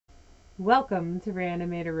Welcome to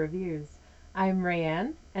Reanimator Reviews. I'm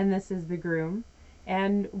Rayanne, and this is The Groom.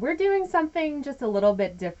 And we're doing something just a little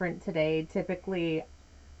bit different today. Typically,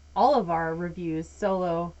 all of our reviews,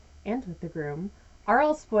 solo and with The Groom, are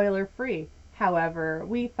all spoiler free. However,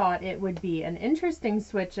 we thought it would be an interesting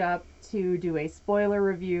switch up to do a spoiler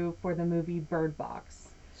review for the movie Bird Box.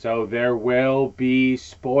 So there will be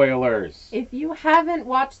spoilers. If you haven't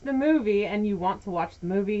watched the movie and you want to watch the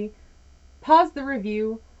movie, pause the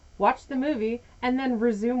review, watch the movie, and then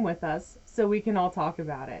resume with us so we can all talk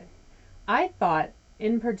about it. I thought,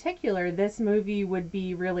 in particular, this movie would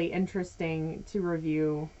be really interesting to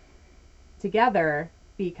review together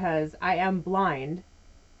because I am blind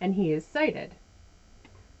and he is sighted.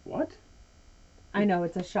 What? I know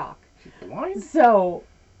it's a shock. She's blind? So,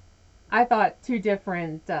 I thought two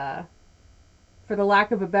different, for the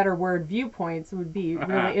lack of a better word, viewpoints would be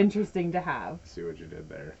really interesting to have. See what you did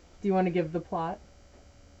there. Do you want to give the plot?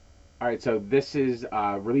 All right, so this is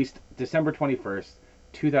released December 21st,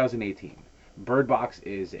 2018. Bird Box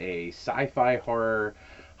is a sci-fi horror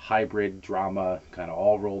hybrid drama, kind of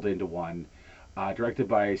all rolled into one. Directed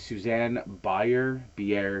by Suzanne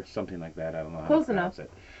Bier, something like that. I don't know how Close to pronounce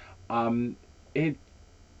enough.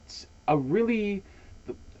 It's a really,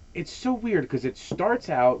 it's so weird because it starts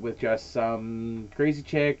out with just some crazy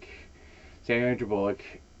chick, Sandra Bullock,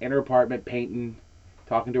 in her apartment painting,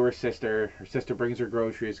 talking to her sister. Her sister brings her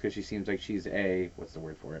groceries because she seems like she's what's the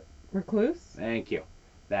word for it? Recluse? Thank you,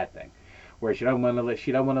 that thing. Where she don't want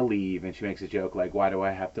to leave, and she makes a joke like, "Why do I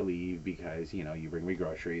have to leave? Because you bring me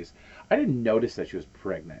groceries." I didn't notice that she was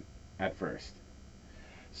pregnant at first,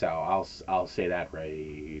 so I'll say that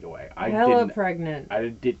right away. Hella pregnant.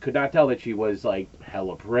 Could not tell that she was like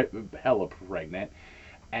hella pregnant,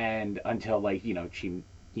 and until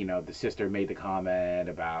the sister made the comment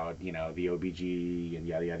about the OBG and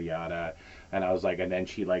yada yada yada, and I was like, and then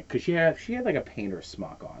cause she had like a painter's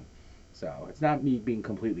smock on, so it's not me being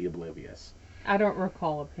completely oblivious. I don't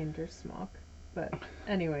recall a painter's smock, but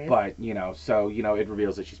anyways. But so it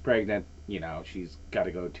reveals that she's pregnant. She's got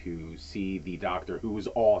to go to see the doctor, who is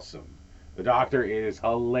awesome. The doctor is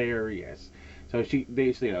hilarious. So she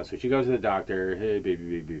goes to the doctor. Hey,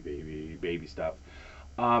 baby stuff.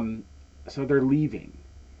 So they're leaving,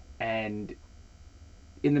 and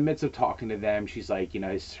in the midst of talking to them, she's like,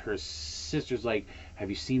 her sister's like, "Have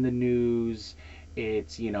you seen the news?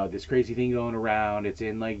 It's this crazy thing going around. It's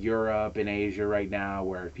in like Europe and Asia right now,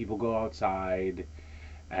 where people go outside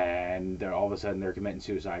and they're all of a sudden they're committing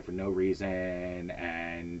suicide for no reason,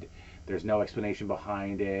 and there's no explanation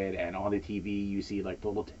behind it. And on the TV, you see like the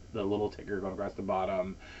little ticker going across the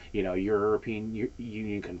bottom. European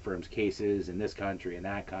Union confirms cases in this country and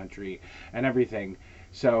that country and everything."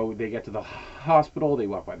 So they get to the hospital. They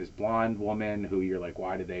walk by this blonde woman who you're like,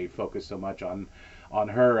 why did they focus so much on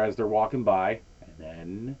her as they're walking by? And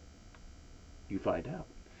then you find out.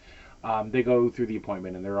 They go through the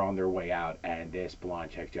appointment and they're on their way out, and this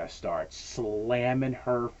blonde chick just starts slamming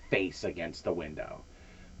her face against the window,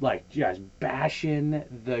 like just bashing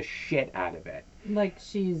the shit out of it. Like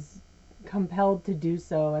she's compelled to do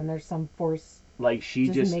so, and there's some force Like she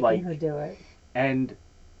just making like her do it. And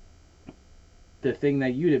the thing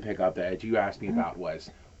that you didn't pick up that you asked me about was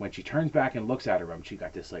when she turns back and looks at her room, she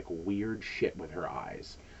got this like weird shit with her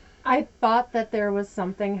eyes. I thought that there was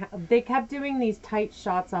something. They kept doing these tight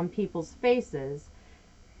shots on people's faces,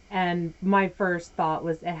 and my first thought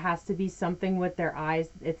was it has to be something with their eyes.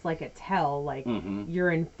 It's like a tell, like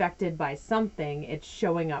you're infected by something. It's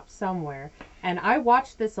showing up somewhere. And I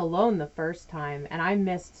watched this alone the first time, and I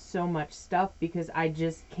missed so much stuff because I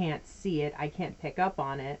just can't see it. I can't pick up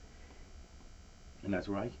on it. And that's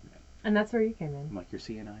where I came in. And that's where you came in. I'm like, you're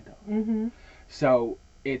seeing eye dog. Mm-hmm. So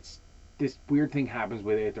it's this weird thing happens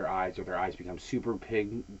with their eyes, or their eyes become super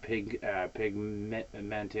pigmented,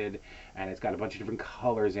 and it's got a bunch of different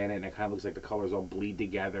colors in it, and it kind of looks like the colors all bleed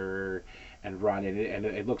together and run in it, and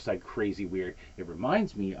it looks like crazy weird. It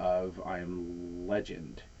reminds me of I Am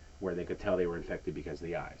Legend, where they could tell they were infected because of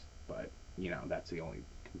the eyes, but that's the only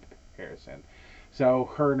comparison.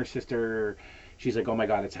 So her and her sister, she's like, "Oh my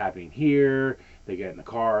God, it's happening here." They get in the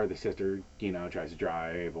car. The sister, tries to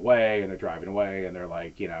drive away, and they're driving away, and they're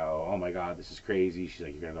like, "Oh my God, this is crazy." She's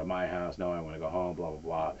like, "You're gonna go to my house?" "No, I want to go home." Blah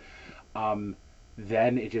blah blah.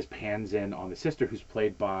 Then it just pans in on the sister, who's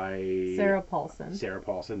played by Sarah Paulson. Sarah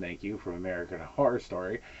Paulson, thank you, from American Horror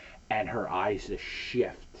Story, and her eyes just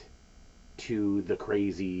shift to the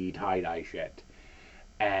crazy tie dye shit,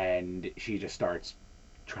 and she just starts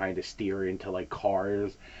trying to steer into like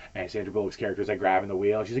cars, and Sandra Bullock's character is like grabbing the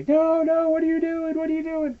wheel. She's like, no, no, what are you doing? What are you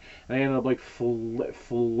doing? And they end up like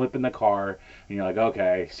flipping the car, and you're like,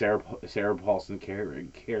 okay, Sarah Paulson's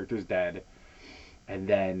character's dead. And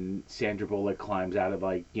then Sandra Bullock climbs out of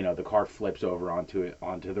like, the car flips over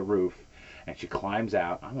onto the roof, and she climbs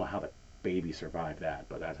out. I don't know how the baby survived that,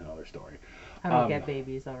 but that's another story. I don't get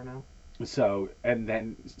babies. I don't know. So, and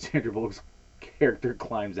then Sandra Bullock's character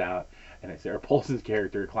climbs out, and then Sarah Paulson's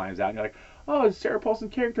character climbs out, and you're like, oh, Sarah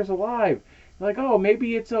Paulson's character's alive. You're like, oh,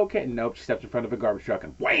 maybe it's okay. Nope, she steps in front of a garbage truck,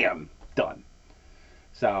 and wham, done.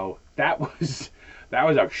 So that was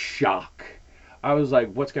a shock. I was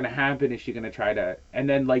like, what's gonna happen? Is she gonna try to? And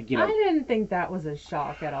then I didn't think that was a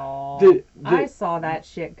shock at all. I saw that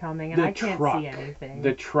shit coming, and I can't see anything.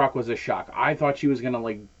 The truck was a shock. I thought she was gonna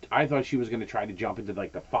try to jump into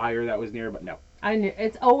like the fire that was near, but no. I knew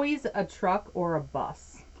it's always a truck or a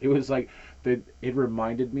bus. It was like it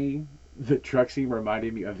reminded me. The truck scene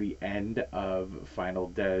reminded me of the end of Final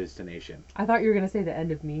Destination. I thought you were gonna say the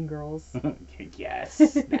end of Mean Girls. Yes,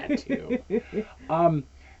 that too.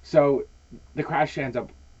 So the crash ends up,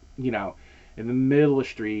 in the middle of the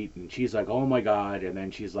street, and she's like, oh my god, and then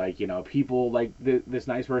she's like, people like this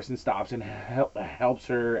nice person stops and helps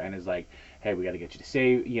her, and is like, hey, we got to get you to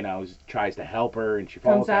save, tries to help her, and she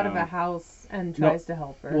falls down. Comes out down of a house and tries to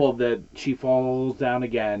help her. Well, she falls down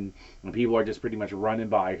again, and people are just pretty much running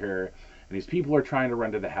by her, and these people are trying to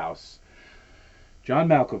run to the house. John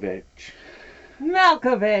Malkovich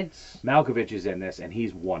is in this, and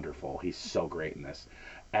he's wonderful. He's so great in this.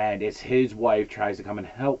 And it's his wife tries to come and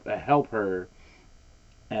help her,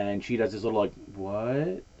 and she does this little like,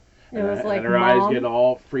 what? And her eyes get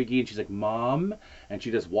all freaky, and she's like, Mom, and she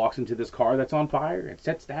just walks into this car that's on fire and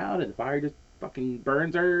sits down, and the fire just fucking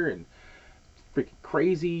burns her, and freaking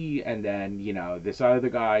crazy. And then this other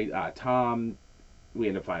guy, Tom, we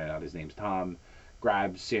end up finding out his name's Tom,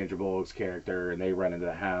 grabs Sandra Bullock's character, and they run into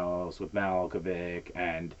the house with Malkovich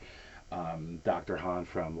and Dr. Han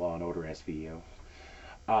from Law and Order SVU.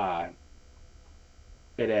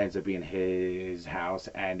 It ends up being his house,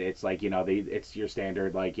 and it's like, it's your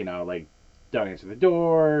standard, like, don't answer the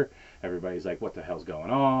door. Everybody's like, what the hell's going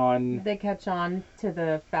on? They catch on to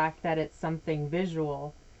the fact that it's something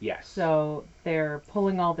visual. Yes. So they're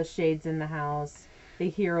pulling all the shades in the house. They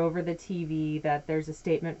hear over the TV that there's a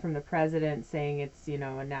statement from the president saying it's, a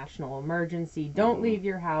national emergency. Don't leave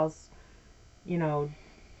your house.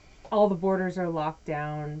 All the borders are locked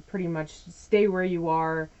down. Pretty much stay where you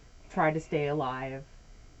are. Try to stay alive.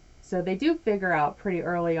 So they do figure out pretty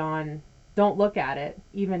early on, don't look at it.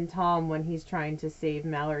 Even Tom, when he's trying to save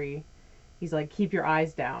Mallory, he's like, keep your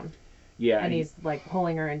eyes down. Yeah. And he's like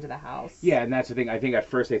pulling her into the house. Yeah, and that's the thing. I think at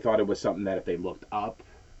first they thought it was something that if they looked up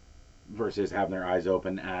versus having their eyes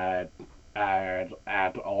open at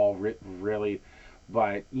all, really.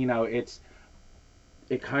 But,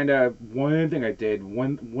 it kind of, one thing I think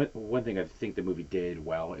the movie did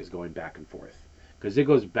well is going back and forth. Because it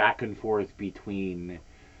goes back and forth between,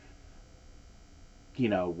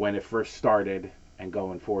 when it first started and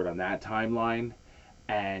going forward on that timeline,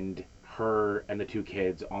 and her and the two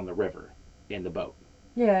kids on the river in the boat.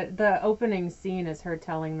 Yeah, the opening scene is her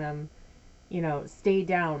telling them, stay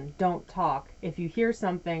down, don't talk. If you hear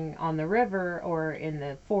something on the river or in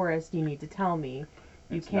the forest, you need to tell me.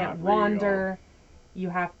 You can't wander. You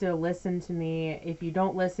have to listen to me. If you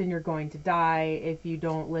don't listen, you're going to die. If you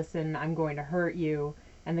don't listen, I'm going to hurt you.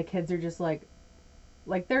 And the kids are just like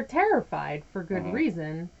they're terrified for good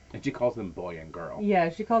reason. And she calls them boy and girl. Yeah,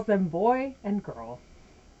 she calls them boy and girl.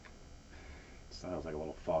 Sounds like a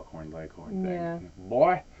little foghorn leghorn thing. Yeah.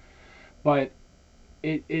 Boy. But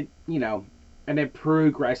it and it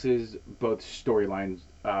progresses both storylines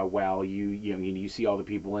well. You see all the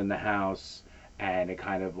people in the house, and it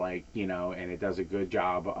kind of like, and it does a good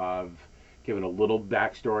job of giving a little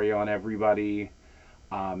backstory on everybody,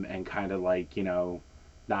 and kind of like,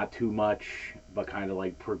 not too much, but kind of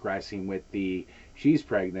like progressing with she's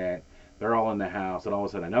pregnant, they're all in the house, and all of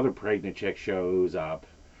a sudden another pregnant chick shows up,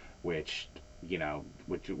 which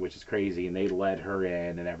is crazy, and they let her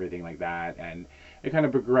in and everything like that, and it kind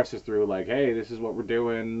of progresses through like, hey, this is what we're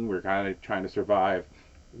doing, we're kind of trying to survive.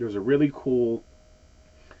 There's a really cool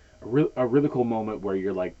moment where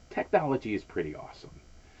you're like, technology is pretty awesome,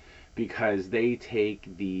 because they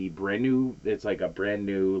take the it's like a brand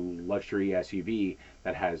new luxury SUV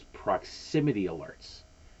that has proximity alerts,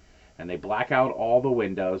 and they black out all the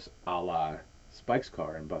windows, a la Spike's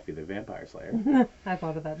car in Buffy the Vampire Slayer. I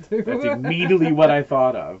thought of that too. That's immediately what I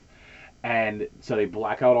thought of. And so they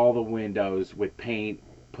black out all the windows with paint,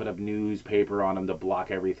 put up newspaper on them to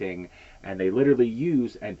block everything, and they literally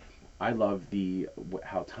use, and I love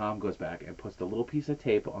how Tom goes back and puts the little piece of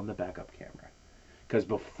tape on the backup camera. Because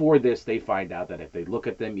before this, they find out that if they look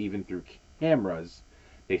at them even through cameras,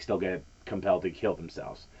 they still get compelled to kill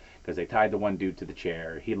themselves. Because they tied the one dude to the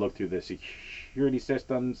chair. He looked through the security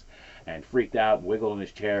systems and freaked out and wiggled in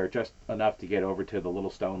his chair just enough to get over to the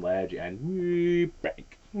little stone ledge and bang.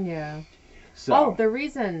 Yeah. So, Oh, the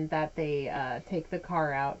reason that they take the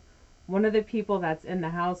car out, one of the people that's in the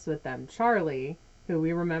house with them, Charlie, who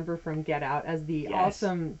we remember from Get Out as the Yes.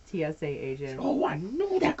 awesome TSA agent. oh, I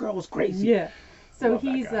knew that girl was crazy. Yeah. So Love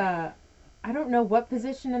that he's guy. I don't know what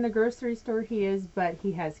position in the grocery store he is, but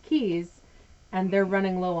he has keys and they're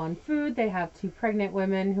running low on food. They have two pregnant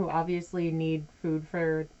women who obviously need food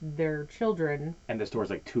for their children. And the store's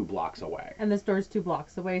like 2 blocks away. And the store's 2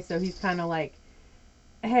 blocks away, so he's kind of like,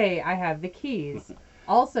 hey, I have the keys.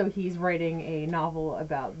 Also, he's writing a novel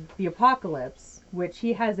about the apocalypse, which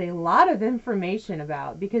he has a lot of information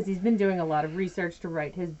about because he's been doing a lot of research to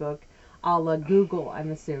write his book, a la Google,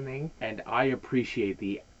 I'm assuming. And I appreciate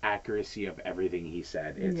the accuracy of everything he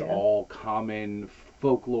said. It's Yeah. all common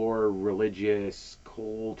folklore, religious,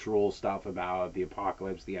 cultural stuff about the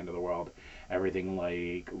apocalypse, the end of the world, everything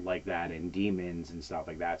like that, and demons and stuff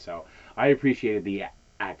like that. So I appreciated the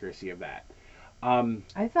accuracy of that.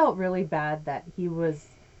 I felt really bad that he was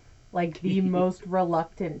like the most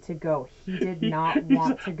reluctant to go. He did not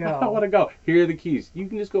want to go. I want to go. Here are the keys. You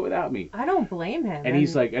can just go without me. I don't blame him. And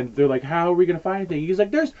he's like, and they're like, how are we gonna find anything? He's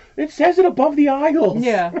like, it says it above the aisles.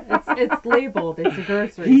 yeah, it's labeled. It's a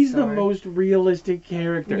grocery He's store. the most realistic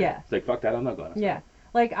character. Yeah. It's like, fuck that, I'm not going. Yeah.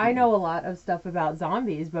 Like, I know a lot of stuff about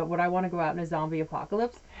zombies, but would I want to go out in a zombie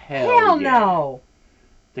apocalypse? Hell yeah. No.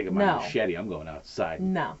 Taking my No. machete, I'm going outside.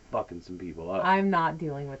 No. Fucking some people up. I'm not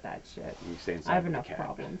dealing with that shit. You stay inside I have with enough the cat.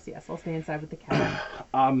 problems. Yes, I'll stay inside with the cat.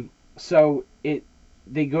 So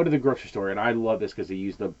they go to the grocery store, and I love this because they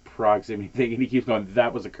use the proximity thing, and he keeps going,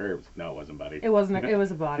 that was a curve. No, it wasn't, buddy. It wasn't. It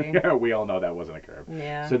was a body. Yeah, we all know that wasn't a curve.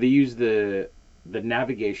 Yeah. So they use the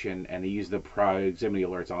navigation, and they use the proximity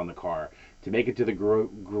alerts on the car to make it to the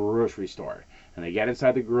grocery store. And they get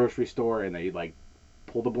inside the grocery store, and they like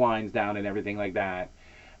pull the blinds down and everything like that.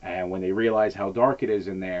 And when they realize how dark it is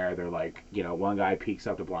in there, they're like, one guy peeks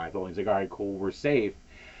up the blindfold, and he's like, all right, cool, we're safe.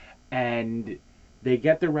 And they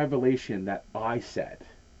get the revelation that I said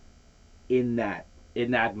in that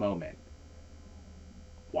moment.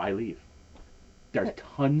 Why leave? There's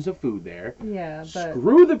tons of food there. Yeah, but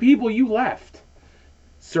Screw the people you left.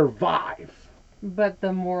 Survive.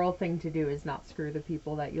 the moral thing to do is not screw the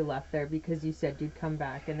people that you left there because you said you'd come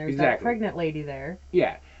back, and there's that Exactly. pregnant lady there.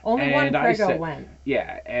 Yeah. Only one And I prego said- went.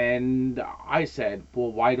 Yeah, and I said,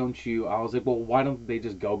 well, why don't they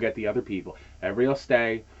just go get the other people? Everybody will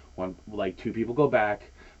stay. When, 2 people go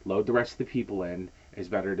back, load the rest of the people in. It's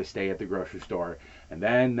better to stay at the grocery store. And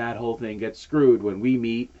then that whole thing gets screwed when we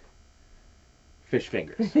meet Fish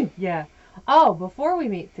Fingers. Yeah. Oh, before we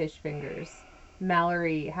meet Fish Fingers,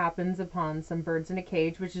 Mallory happens upon some birds in a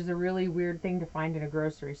cage, which is a really weird thing to find in a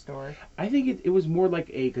grocery store. I think it was more like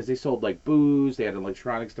because they sold booze, they had an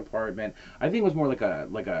electronics department. I think it was more like a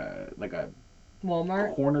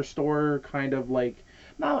Walmart? corner store kind of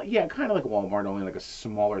kind of like Walmart, only like a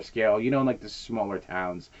smaller scale. In the smaller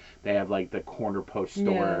towns, they have the corner post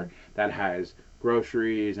store that has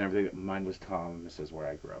groceries and everything. Mine was Tom. This is where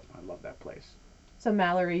I grew up. I love that place. So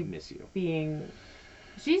Mallory Miss you.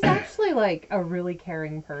 she's actually a really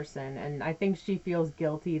caring person, and I think she feels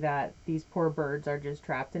guilty that these poor birds are just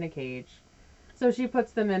trapped in a cage. So she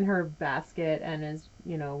puts them in her basket and is,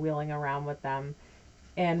 wheeling around with them.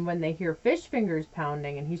 And when they hear Fish Fingers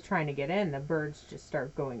pounding and he's trying to get in, the birds just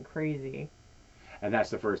start going crazy. And that's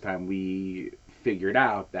the first time we figured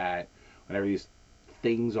out that whenever these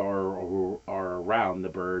things are around, the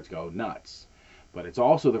birds go nuts. But it's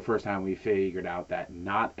also the first time we figured out that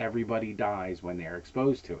not everybody dies when they're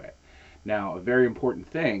exposed to it. Now, a very important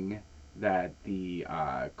thing that the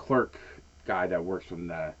clerk guy that works from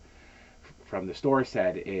the store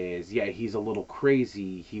said is, yeah, he's a little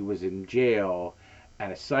crazy. He was in jail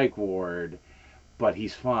at a psych ward, but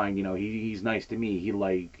he's fine. He's nice to me. He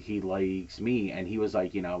likes me, and he was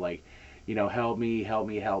like, help me.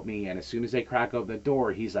 And as soon as they crack open the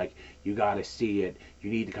door, he's like, you got to see it. You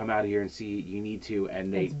need to come out of here and see it. You need to.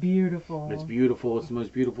 And It's beautiful. It's beautiful. It's the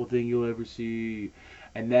most beautiful thing you'll ever see.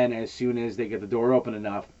 And then as soon as they get the door open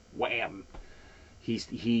enough, wham!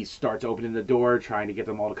 He starts opening the door, trying to get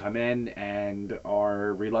them all to come in, and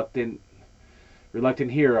our reluctant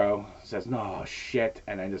hero says, no, shit,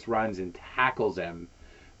 and then just runs and tackles him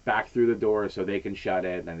back through the door so they can shut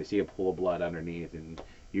it, and they see a pool of blood underneath, and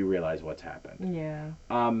you realize what's happened. Yeah.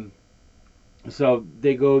 So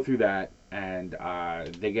they go through that, and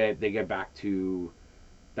and they get back to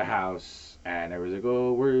the house, and everyone's like,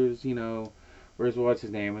 oh, where's what's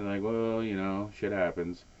his name? And they're like, well, shit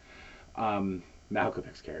happens.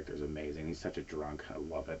 Malkovich's character is amazing. He's such a drunk. I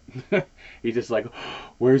love it. He's just like,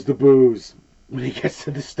 where's the booze when he gets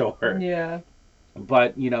to the store? Yeah.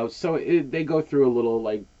 But so they go through a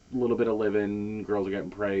little bit of living. Girls are getting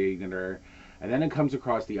pregnant, and then it comes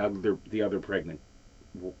across the other pregnant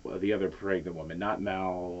woman, not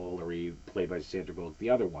Mallory, played by Sandra Bullock, the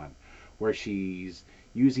other one, where she's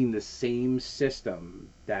using the same system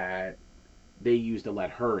that they used to let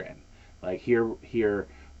her in. Like, here,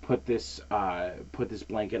 put this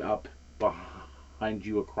blanket up behind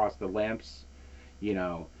you across the lamps,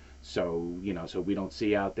 so so we don't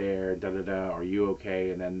see out there. Da da da. Are you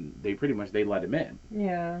okay? And then they let him in.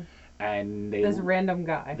 Yeah. And this random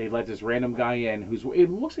guy. They let this random guy in it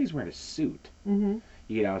looks like he's wearing a suit. Mm-hmm.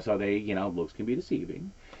 So they looks can be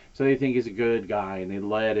deceiving. So they think he's a good guy, and they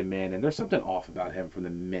let him in, and there's something off about him from the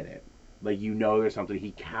minute. Like, there's something.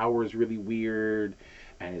 He cowers really weird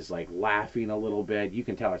and is like laughing a little bit. You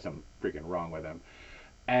can tell there's something freaking wrong with him.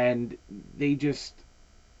 And they get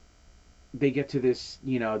to this,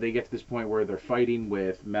 point where they're fighting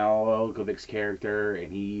with Malkovich's character,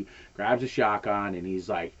 and he grabs a shotgun, and he's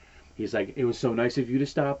like, it was so nice of you to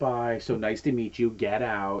stop by, so nice to meet you, get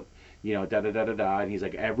out, da da da da da. And he's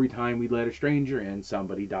like, every time we let a stranger in,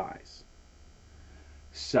 somebody dies.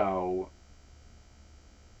 So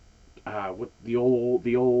what the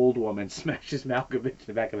old woman smashes Malkovich in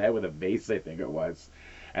the back of the head with a vase, I think it was,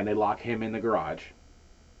 and they lock him in the garage.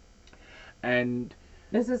 And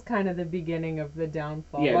this is kind of the beginning of the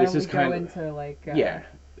downfall. Yeah, Why this don't is we kind go of into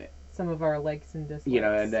some of our likes and dislikes.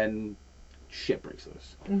 And then shit breaks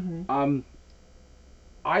loose. Mm-hmm.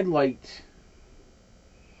 I liked.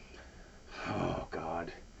 Oh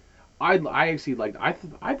God, I actually liked. I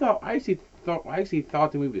actually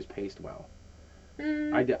thought the movie was paced well.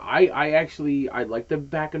 I did. I liked the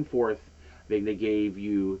back and forth thing they gave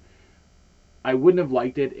you. I wouldn't have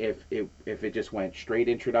liked it if it just went straight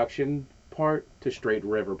introduction part to straight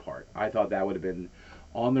river part. I thought that would have been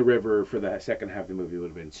on the river for the second half of the movie would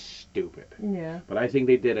have been stupid. Yeah. But I think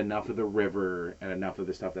they did enough of the river and enough of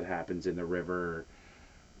the stuff that happens in the river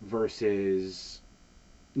versus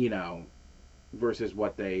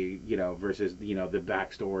what they versus the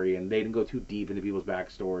backstory, and they didn't go too deep into people's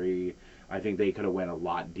backstory. I think they could have went a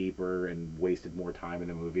lot deeper and wasted more time in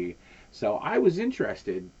the movie. So I was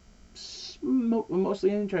interested,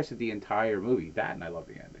 mostly interested the entire movie. That, and I love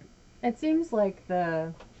the ending. It seems like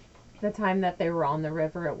the time that they were on the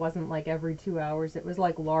river, it wasn't like every 2 hours. It was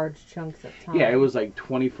like large chunks of time. Yeah, it was like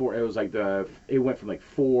 24. It was like it went from like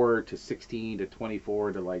 4 to 16 to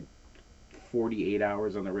 24 to like 48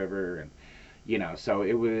 hours on the river, and so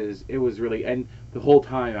it was really, and the whole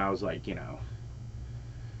time I was like,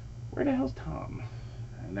 where the hell's Tom?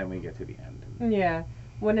 And then we get to the end. Yeah.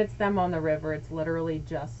 When it's them on the river, it's literally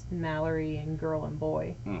just Mallory and girl and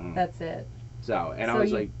boy. Mm-hmm. That's it. So, and I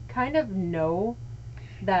was like, kind of know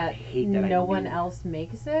that no one else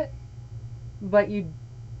makes it, but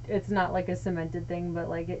it's not like a cemented thing, but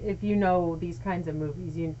like if you know these kinds of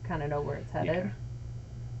movies, you kind of know where it's headed. Yeah.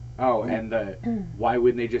 Oh, and why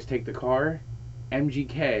wouldn't they just take the car?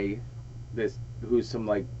 MGK, who's some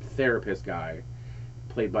like therapist guy,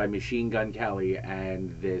 played by Machine Gun Kelly,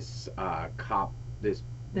 and this cop, the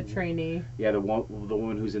trainee. Yeah, the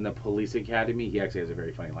woman who's in the police academy. He actually has a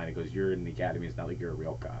very funny line. He goes, "You're in the academy. It's not like you're a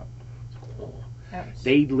real cop." Ouch.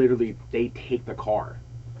 They take the car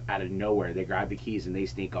out of nowhere. They grab the keys and they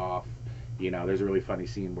sneak off. There's a really funny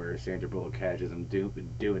scene where Sandra Bullock catches them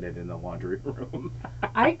doing it in the laundry room.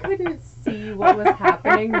 I couldn't see what was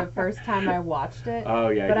happening the first time I watched it. Oh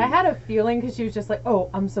yeah. But I had a feeling because she was just like, "Oh,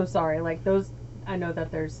 I'm so sorry." Like those, I know that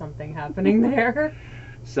there's something happening there.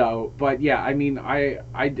 So, but yeah, I mean, I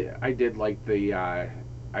did like the I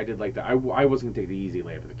wasn't gonna take the easy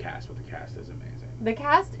way for the cast, but the cast is amazing. The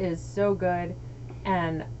cast is so good,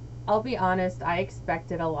 and I'll be honest, I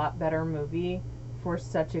expected a lot better movie for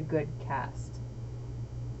such a good cast.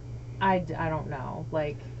 I don't know,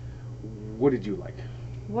 like. What did you like?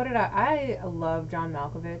 What did I love John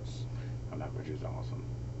Malkovich. John Malkovich is awesome.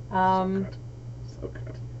 So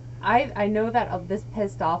good. I know that this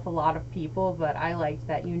pissed off a lot of people, but I liked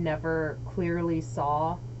that you never clearly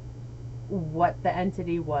saw what the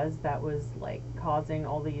entity was that was like causing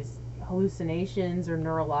all these hallucinations or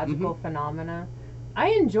neurological phenomena. I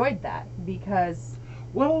enjoyed that because,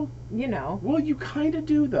 well, you kind of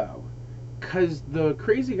do though, because the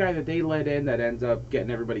crazy guy that they let in that ends up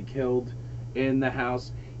getting everybody killed in the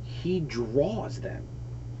house, he draws them.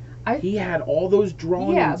 I He had all those Yeah,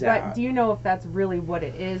 drawings but out. do you know if that's really what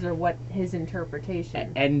it is or what his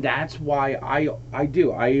interpretation? And that's why I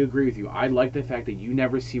agree with you. I like the fact that you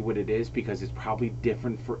never see what it is because it's probably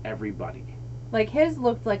different for everybody. Like his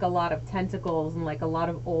looked like a lot of tentacles and like a lot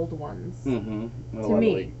of old ones. Mm-hmm. To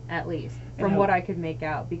me, at least, And from what I could make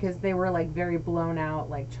out, because they were like very blown out,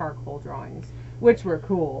 like charcoal drawings, which were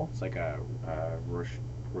cool. It's like a what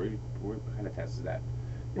kind of test is that?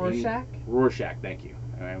 Rorschach? Rorschach, thank you.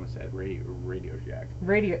 I almost said Radio Shack.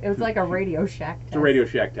 It was like a Radio Shack test. It's a Radio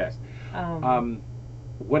Shack test. Um,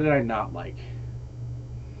 What did I not like?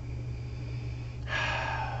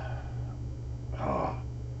 Oh,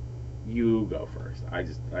 you go first. I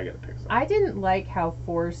gotta pick something. I didn't like how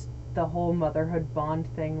forced the whole motherhood bond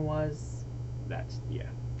thing was. That's, yeah.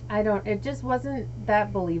 It just wasn't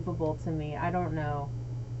that believable to me. I don't know.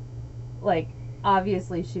 Like,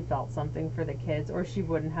 obviously she felt something for the kids or she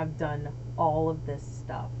wouldn't have done all of this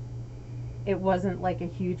stuff. It wasn't like a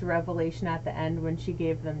huge revelation at the end when she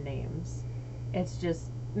gave them names. It's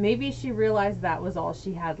just, maybe she realized that was all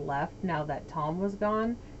she had left now that Tom was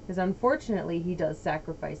gone. Because unfortunately he does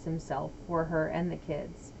sacrifice himself for her and the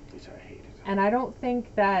kids. Which I hated. And I don't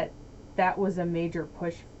think that was a major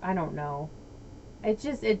push. I don't know. It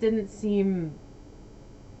didn't seem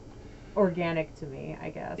organic to me, I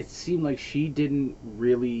guess. It seemed like she didn't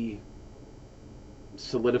really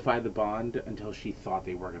solidify the bond until she thought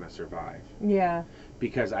they were going to survive. Yeah.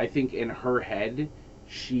 Because I think in her head,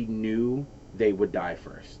 she knew they would die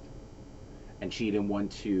first. And she didn't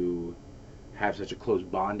want to have such a close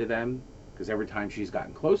bond to them. Because every time she's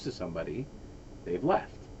gotten close to somebody, they've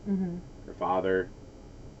left. Mm-hmm. Her father,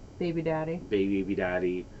 Baby daddy. baby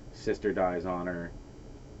daddy, sister dies on her.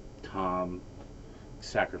 Tom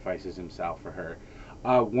sacrifices himself for her.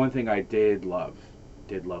 One thing I did love,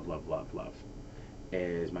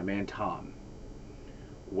 is my man Tom.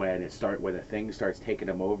 When the thing starts taking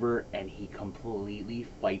him over, and he completely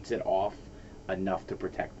fights it off enough to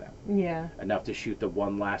protect them. Yeah. Enough to shoot the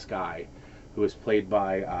one last guy, who was played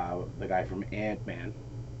by the guy from Ant-Man.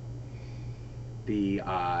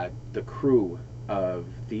 The crew of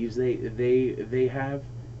thieves they have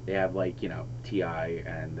like, you know, T.I.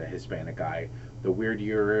 and the Hispanic guy. The weird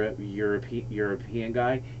European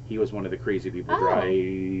guy, he was one of the crazy people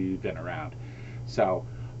driving around. So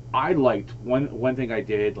I liked one thing I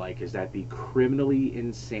did like is that the criminally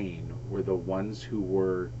insane were the ones who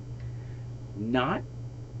were not,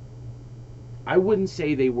 I wouldn't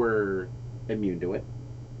say they were immune to it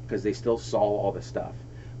because they still saw all the stuff,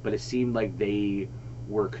 but it seemed like they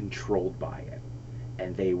were controlled by it.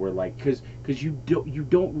 And they were like, because you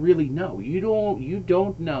don't really know. You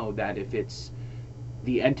don't know that if it's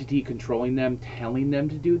the entity controlling them, telling them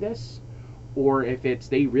to do this, or if it's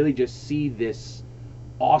they really just see this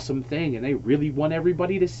awesome thing and they really want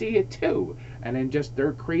everybody to see it too. And in just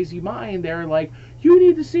their crazy mind, they're like, you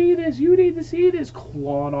need to see this,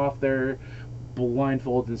 clawing off their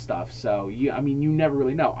blindfolds and stuff. So you never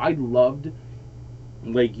really know. I loved,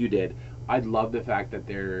 like you did, I love the fact that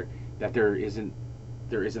there isn't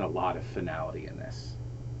a lot of finality in this,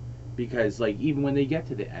 because like even when they get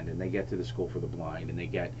to the end and they get to the school for the blind and they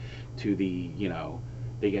get to the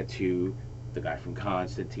the guy from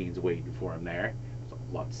Constantine's waiting for him there.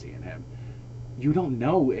 I loved seeing him. You don't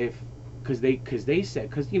know if because they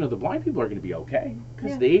said the blind people are going to be okay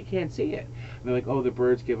because they can't see it. And they're like, oh, the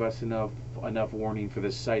birds give us enough warning for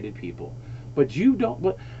the sighted people, but you don't.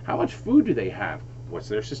 But how much food do they have? What's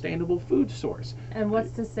their sustainable food source? And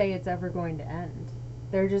what's to say it's ever going to end?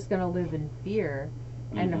 They're just going to live in fear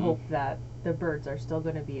and hope that the birds are still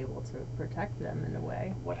going to be able to protect them in a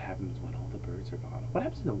way. What happens when all the birds are gone? What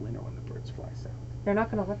happens in the winter when the birds fly south? They're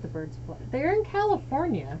not going to let the birds fly. They're in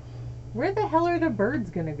California. Where the hell are the birds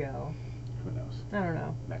going to go? Who knows? I don't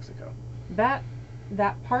know. Mexico. That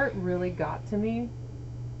part really got to me.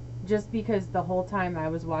 Just because the whole time I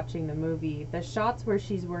was watching the movie, the shots where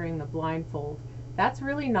she's wearing the blindfold, that's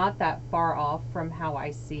really not that far off from how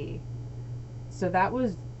I see. So that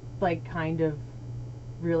was like kind of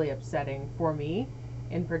really upsetting for me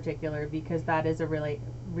in particular, because that is a really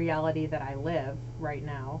reality that I live right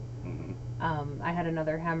now. Mm-hmm. I had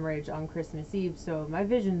another hemorrhage on Christmas Eve, so my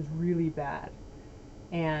vision's really bad.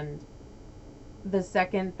 And the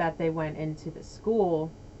second that they went into the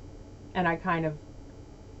school, and I kind of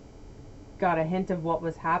got a hint of what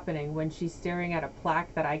was happening, when she's staring at a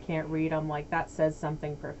plaque that I can't read, I'm like, that says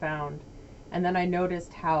something profound. And then I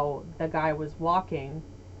noticed how the guy was walking,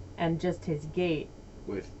 and just his gait,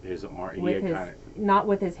 with his arm, not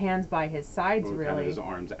with his hands by his sides, really, really, kind of his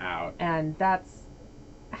arms out. And that's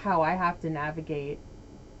how I have to navigate,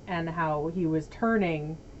 and how he was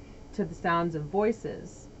turning to the sounds of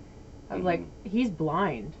voices. I was like, he's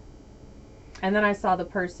blind. And then I saw the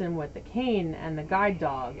person with the cane and the guide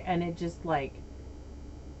dog, and it just like,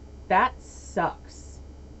 that sucks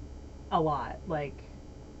a lot. Like,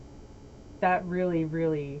 that really,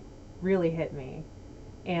 really, really hit me.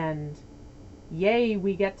 And yay,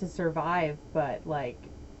 we get to survive, but like,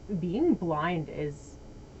 being blind is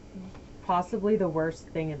possibly the worst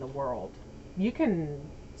thing in the world. You can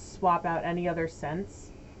swap out any other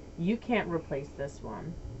sense, you can't replace this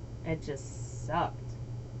one. It just sucked.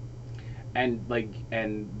 And like,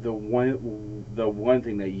 and the one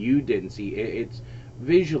thing that you didn't see, it's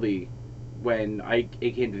visually, when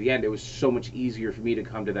it came to the end, it was so much easier for me to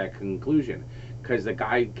come to that conclusion, because the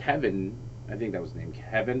guy Kevin, I think that was his name,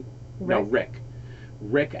 Kevin, no, Rick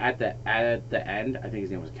at the end, I think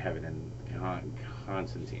his name was Kevin and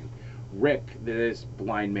Constantine. Rick, this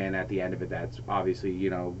blind man at the end of it, that's obviously,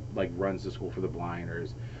 like, runs the school for the blind, or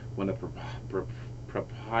is one of the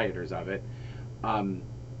proprietors of it. um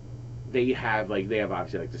they have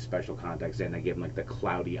obviously like the special contacts, and they give him like the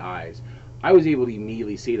cloudy eyes. I was able to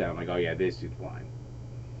immediately see that. I'm like, oh yeah, this dude's blind.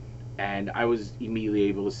 And I was immediately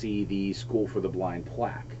able to see the school for the blind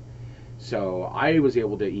plaque. So I was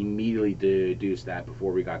able to immediately deduce that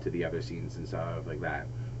before we got to the other scenes and stuff like that.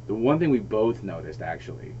 The one thing we both noticed,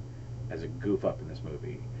 actually, as a goof up in this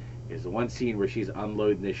movie, is the one scene where she's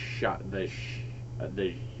unloading the shotgun.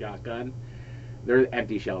 Their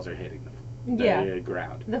empty shells are hitting the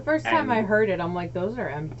ground. The first time I heard it, I'm like, those are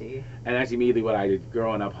empty. And that's immediately what I did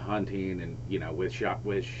growing up hunting, and with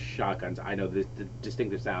shotguns. I know the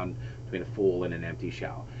distinctive sound between a full and an empty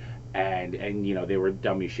shell. And they were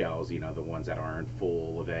dummy shells, the ones that aren't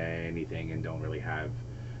full of anything and don't really have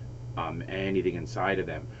anything inside of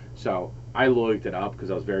them. So I looked it up because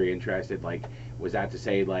I was very interested. Like, was that to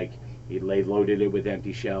say like they loaded it with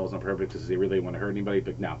empty shells on purpose because they really didn't want to hurt anybody?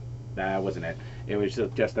 But no, that wasn't it. It was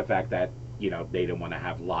just the fact that they didn't want to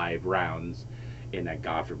have live rounds, in that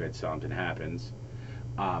God forbid something happens.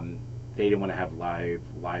 They didn't want to have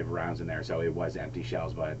live rounds in there, so it was empty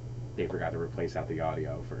shells, but they forgot to replace out the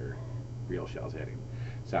audio for real shells hitting.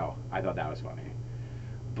 So I thought that was funny.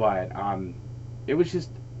 But it was just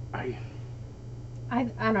I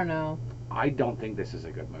don't know. I don't think this is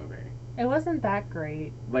a good movie. It wasn't that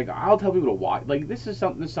great. Like, I'll tell people to watch. Like, this is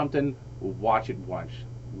something. Watch it once.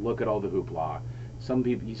 Look at all the hoopla.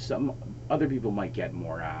 Some other people might get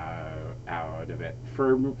more out of it.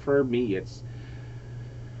 For me, it's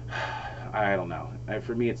I don't know.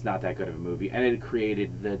 For me, it's not that good of a movie, and it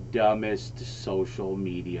created the dumbest social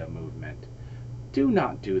media movement. Do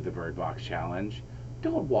not do the Bird Box challenge.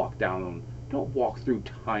 Don't walk through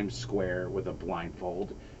Times Square with a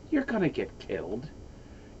blindfold. You're gonna get killed.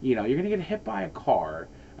 You're gonna get hit by a car,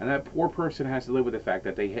 and that poor person has to live with the fact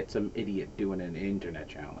that they hit some idiot doing an internet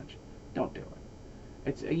challenge. Don't do it.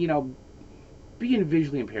 It's being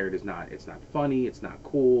visually impaired is not. It's not funny. It's not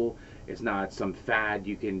cool. It's not some fad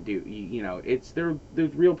you can do.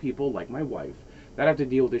 There's real people like my wife that have to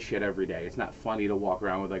deal with this shit every day. It's not funny to walk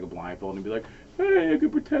around with like a blindfold and be like, hey, I can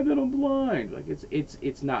pretend that I'm blind. Like,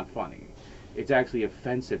 it's not funny. It's actually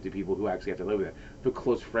offensive to people who actually have to live with it. A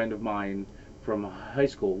close friend of mine from high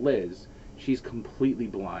school, Liz, she's completely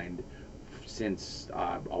blind since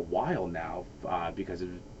a while now because of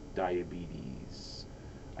diabetes.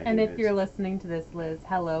 And if you're listening to this, Liz,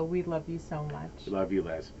 hello, we love you so much. We love you,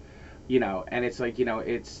 Liz. And it's like,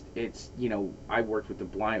 I worked with the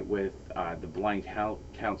blind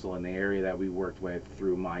council in the area that we worked with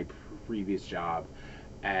through my previous job,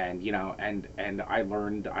 and and I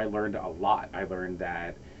learned a lot. I learned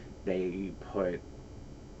that they put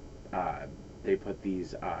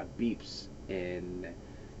these beeps in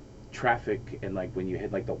traffic, and like when you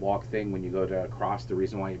hit like the walk thing, when you go to cross, the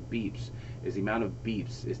reason why it beeps is the amount of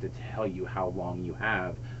beeps is to tell you how long you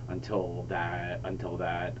have until that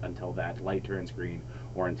light turns green,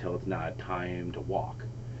 or until it's not time to walk.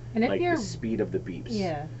 And if like the speed of the beeps.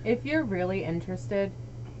 Yeah, if you're really interested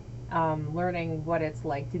learning what it's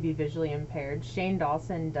like to be visually impaired, Shane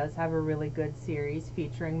Dawson does have a really good series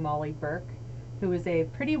featuring Molly Burke, who is a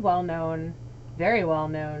pretty well-known, very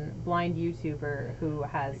well-known blind YouTuber who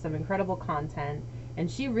has some incredible content, and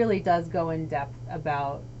she really does go in depth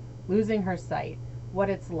about losing her sight, what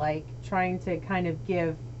it's like, trying to kind of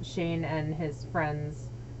give Shane and his friends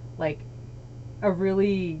like a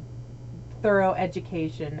really thorough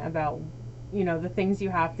education about the things you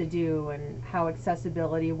have to do and how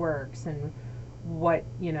accessibility works and what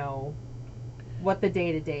the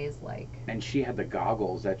day-to-day is like. And she had the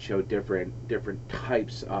goggles that showed different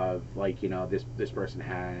types of, like, this person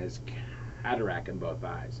has cataract in both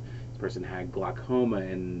eyes. This person had glaucoma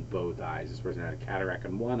in both eyes. This person had a cataract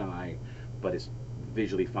in one eye, but is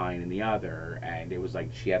visually fine in the other, and it was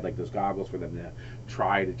like she had like those goggles for them to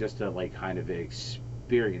try to just to like kind of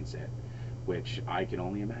experience it, which I can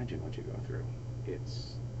only imagine what you go through.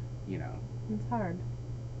 It's, you know, It's hard.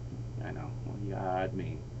 I know. Well, you got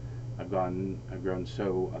me. I've grown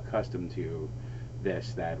so accustomed to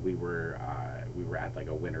this that we were at like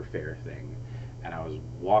a winter fair thing, and I was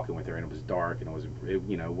walking with her, and it was dark, and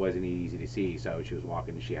it wasn't easy to see. So she was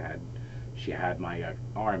walking, and she had my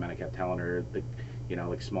arm, and I kept telling her the,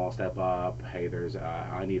 like small step up. Hey, there's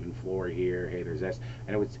uneven floor here. Hey, there's this,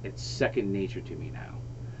 and it's second nature to me now.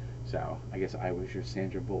 So I guess I was your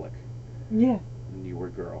Sandra Bullock, Yeah. and you were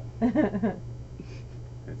girl.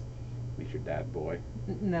 Makes your dad boy.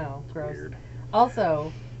 No, It's gross. weird.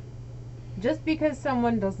 Also, just because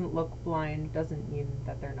someone doesn't look blind doesn't mean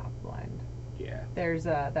that they're not blind. Yeah. There's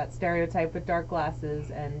that stereotype with dark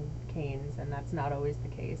glasses and canes, and that's not always the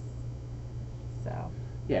case. So.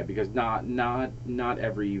 Yeah, because not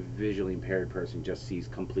every visually impaired person just sees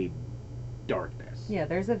complete darkness. Yeah,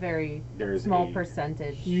 there's a very There's small a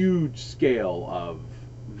percentage. huge scale of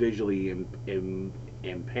visually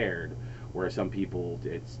impaired, where some people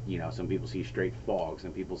some people see straight fog,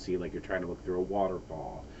 some people see like you're trying to look through a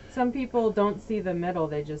waterfall. Some people don't see the middle,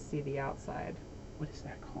 they just see the outside. What is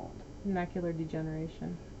that called? Macular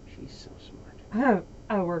degeneration. She's so smart.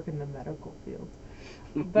 I work in the medical field.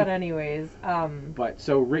 But anyways, But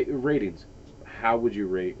so ratings, how would you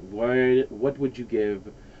rate? What would you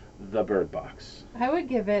give the Bird Box? I would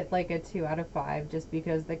give it like a 2 out of 5 just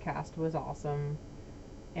because the cast was awesome.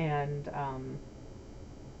 And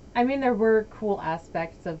I mean, there were cool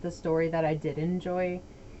aspects of the story that I did enjoy.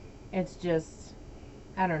 It's just,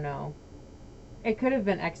 I don't know. It could have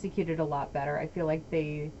been executed a lot better. I feel like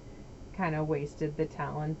they kind of wasted the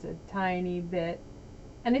talent a tiny bit.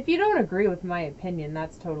 And if you don't agree with my opinion,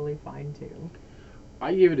 that's totally fine too.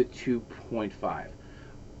 I give it a 2.5.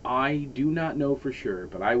 I do not know for sure,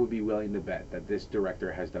 but I would be willing to bet that this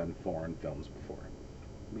director has done foreign films before,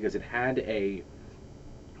 because it had a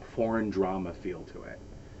foreign drama feel to it.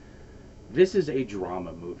 This is a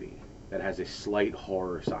drama movie that has a slight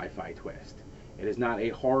horror sci-fi twist. It is not a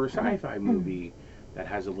horror sci-fi movie that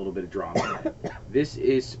has a little bit of drama in it. This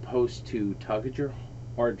is supposed to tug at your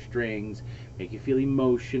heartstrings, make you feel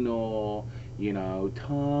emotional.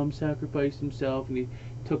 Tom sacrificed himself, and he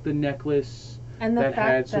took the necklace And the that fact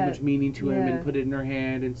had so that, much meaning to him yeah, and put it in her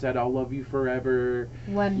hand and said, "I'll love you forever."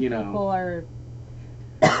 when you know. people are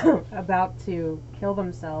about to kill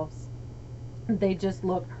themselves, they just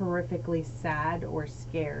look horrifically sad or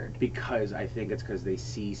scared. Because I think it's because they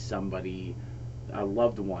see somebody, a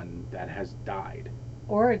loved one, that has died.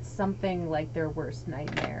 Or it's something like their worst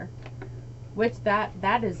nightmare. Which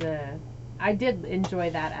that is a... I did enjoy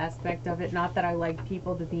that aspect of it. Not that I like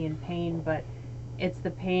people to be in pain, but it's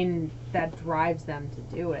the pain that drives them to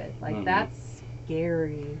do it. Like, Mhm. that's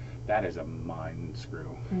scary. That is a mind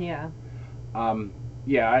screw. Yeah.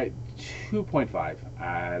 Yeah, 2.5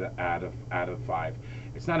 out of 5.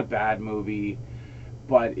 It's not a bad movie,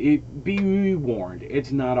 but be warned,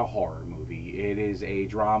 it's not a horror movie. It is a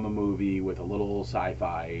drama movie with a little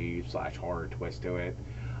sci-fi / horror twist to it.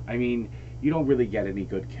 I mean, you don't really get any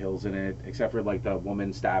good kills in it, except for like the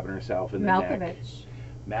woman stabbing herself in the neck.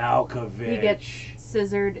 Malkovich. He gets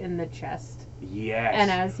scissored in the chest. Yes.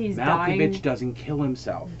 And as he's Malkovich dying, doesn't kill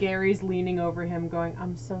himself. Gary's leaning over him going,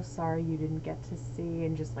 "I'm so sorry you didn't get to see,"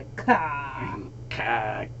 and just like, "Ka!"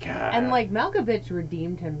 And like, Malkovich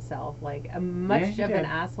redeemed himself, like, much he of an did.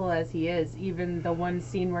 asshole as he is. Even the one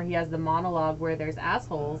scene where he has the monologue where there's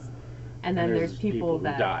assholes, and then there's people who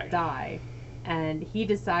that die. And he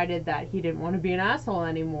decided that he didn't want to be an asshole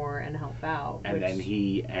anymore and help out. And then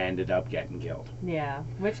he ended up getting killed. Yeah,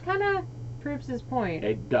 which kind of proves his point.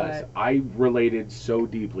 It does. But I related so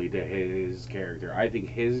deeply to his character. I think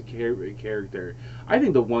his character. I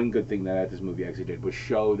think the one good thing that this movie actually did was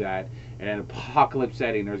show that in an apocalypse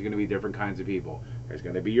setting, there's going to be different kinds of people. There's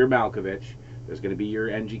going to be your Malkovich. There's going to be your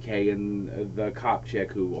NGK and the cop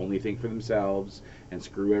chick who only think for themselves and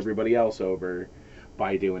screw everybody else over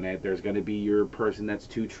by doing it. There's going to be your person that's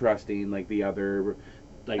too trusting, like the other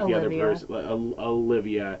person,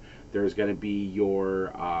 Olivia. There's going to be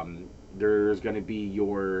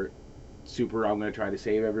your super, I'm going to try to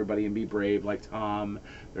save everybody and be brave, like Tom.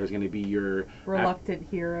 There's going to be your reluctant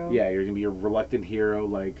hero. Yeah, you're going to be your reluctant hero,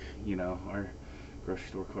 like, our grocery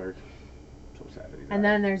store clerk. So sad that he died. And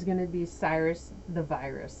then there's going to be Cyrus the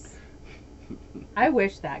Virus. I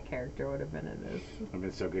wish that character would have been in this. I've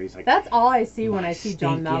been so good. He's like, That's all I see when "My I see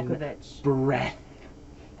John stinking Malkovich. breath."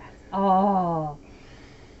 Oh.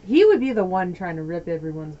 He would be the one trying to rip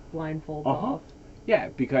everyone's blindfold off. Yeah,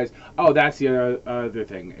 because oh, that's the other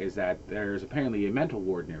thing is that there's apparently a mental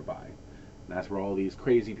ward nearby. That's where all these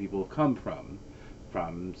crazy people have come from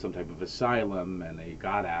some type of asylum, and they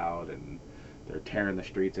got out and they're tearing the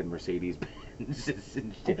streets in Mercedes Benzes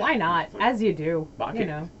and shit. Why not? It's like, As you do. fuck You it,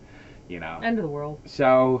 know. you know. End of the world.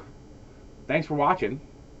 So, thanks for watching.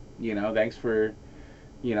 Thanks for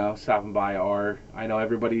stopping by our. I know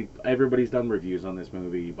everybody's done reviews on this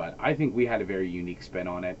movie, but I think we had a very unique spin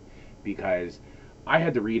on it because I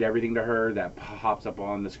had to read everything to her that pops up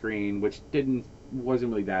on the screen, which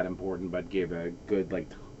wasn't really that important, but gave a good like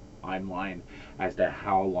timeline as to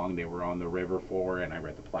how long they were on the river for, and I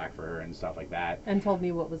read the plaque for her and stuff like that. And told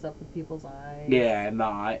me what was up with people's eyes. Yeah, and the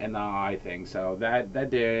eye thing. So that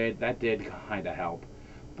did kind of help,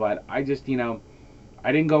 but I just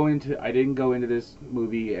I didn't go into this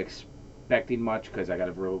movie expecting much because I got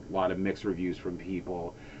a lot of mixed reviews from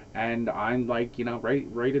people, and I'm like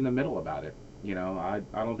right in the middle about it. I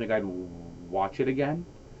don't think I'd watch it again,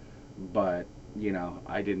 but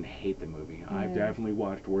I didn't hate the movie. Yeah. I've definitely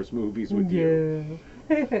watched worse movies with you.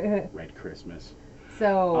 Yeah. Red Christmas.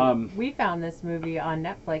 So we found this movie on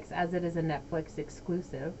Netflix as it is a Netflix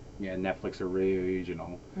exclusive. Yeah, Netflix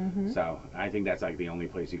original. Mm-hmm. So I think that's like the only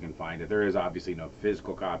place you can find it. There is obviously no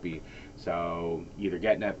physical copy. So either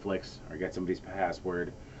get Netflix or get somebody's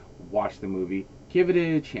password. Watch the movie. Give it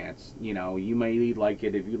a chance. You may like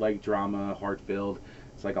it if you like drama, heart-filled.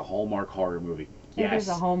 It's like a Hallmark horror movie. Yes, it is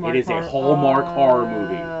a Hallmark. It is a Hallmark horror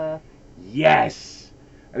movie. Yes,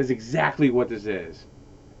 that is exactly what this is.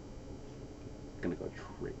 Gonna go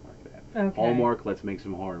trademark that. Okay. Hallmark, let's make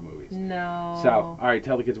some horror movies. No. So, all right,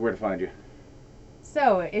 tell the kids where to find you.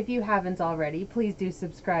 So, if you haven't already, please do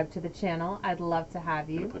subscribe to the channel. I'd love to have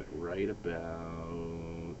I'm you. gonna put it right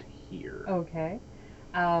about here. Okay.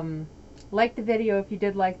 Like the video if you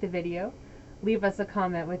did like the video. Leave us a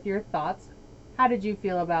comment with your thoughts. How did you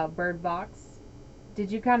feel about Bird Box?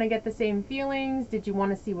 Did you kind of get the same feelings? Did you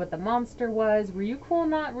want to see what the monster was? Were you cool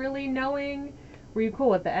not really knowing? Were you cool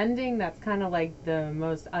with the ending? That's kind of like the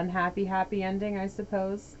most unhappy happy ending, I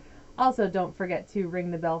suppose. Also, don't forget to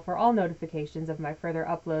ring the bell for all notifications of my further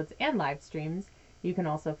uploads and live streams. You can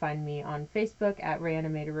also find me on Facebook at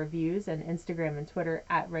Rayanimator Reviews and Instagram and Twitter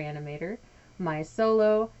at Rayanimator. My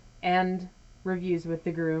solo and reviews with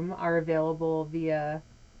the groom are available via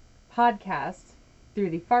podcast through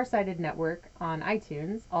the Farsighted Network on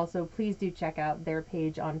iTunes. Also, please do check out their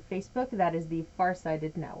page on Facebook. That is the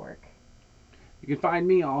Farsighted Network. You can find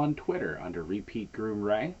me on Twitter under Repeat Groom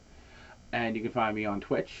Ray. And you can find me on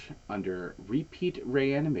Twitch under Repeat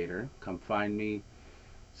Ray Animator. Come find me,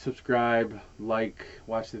 subscribe, like,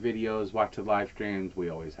 watch the videos, watch the live streams. We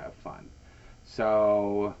always have fun.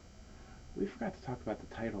 So, we forgot to talk about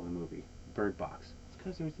the title of the movie, Bird Box. It's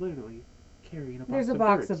because there's literally carrying a box of birds. There's a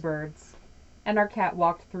box of birds. And our cat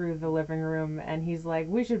walked through the living room and he's like,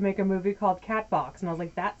 we should make a movie called Cat Box. And I was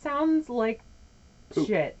like, that sounds like Poop.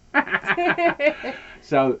 Shit.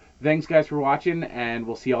 So, thanks guys for watching, and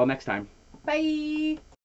we'll see y'all next time. Bye.